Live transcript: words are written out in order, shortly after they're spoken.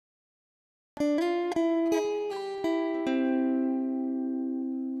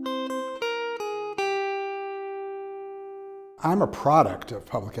I'm a product of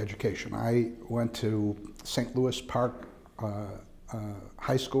public education. I went to St. Louis Park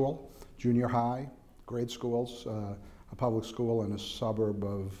High School, junior high, grade schools, a public school in a suburb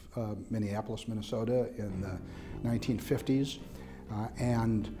of Minneapolis, Minnesota in the 1950s.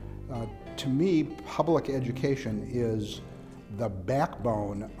 To me, public education is the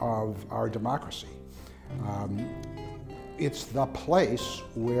backbone of our democracy. It's the place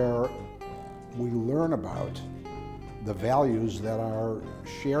where we learn about the values that are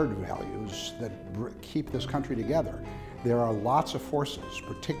shared values that keep this country together. There are lots of forces,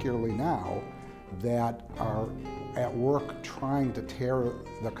 particularly now, that are at work trying to tear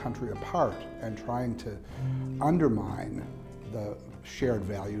the country apart and trying to undermine the shared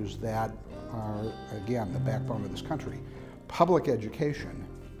values that are, again, the backbone of this country. Public education,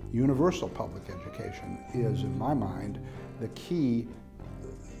 universal public education, is, in my mind, the key,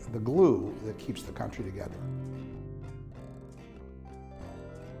 the glue that keeps the country together.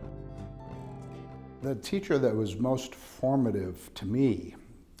 The teacher that was most formative to me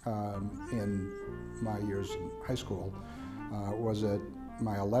in my years in high school was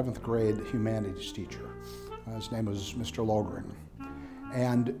my 11th grade humanities teacher. His name was Mr. Logren.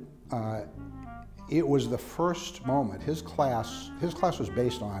 And it was the first moment. His class was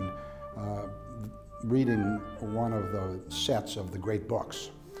based on reading one of the sets of the great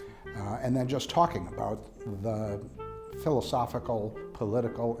books and then just talking about the philosophical,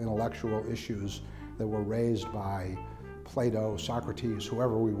 political, intellectual issues that were raised by Plato, Socrates,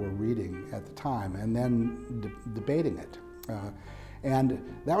 whoever we were reading at the time, and then debating it. And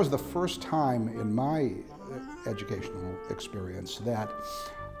that was the first time in my educational experience that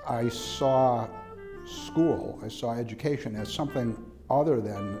I saw school, I saw education as something other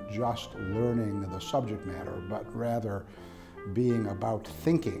than just learning the subject matter, but rather being about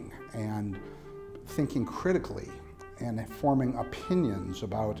thinking and thinking critically and forming opinions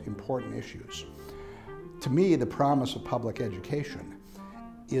about important issues. To me, the promise of public education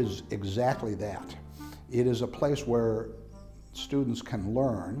is exactly that. It is a place where students can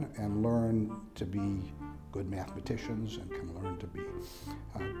learn and learn to be good mathematicians and can learn to be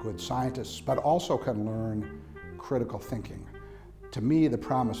good scientists, but also can learn critical thinking. To me, the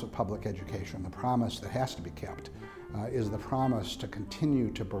promise of public education, the promise that has to be kept, is the promise to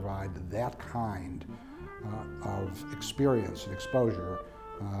continue to provide that kind of experience and exposure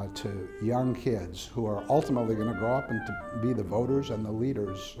to young kids who are ultimately going to grow up and to be the voters and the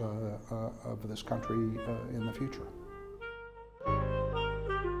leaders of this country in the future.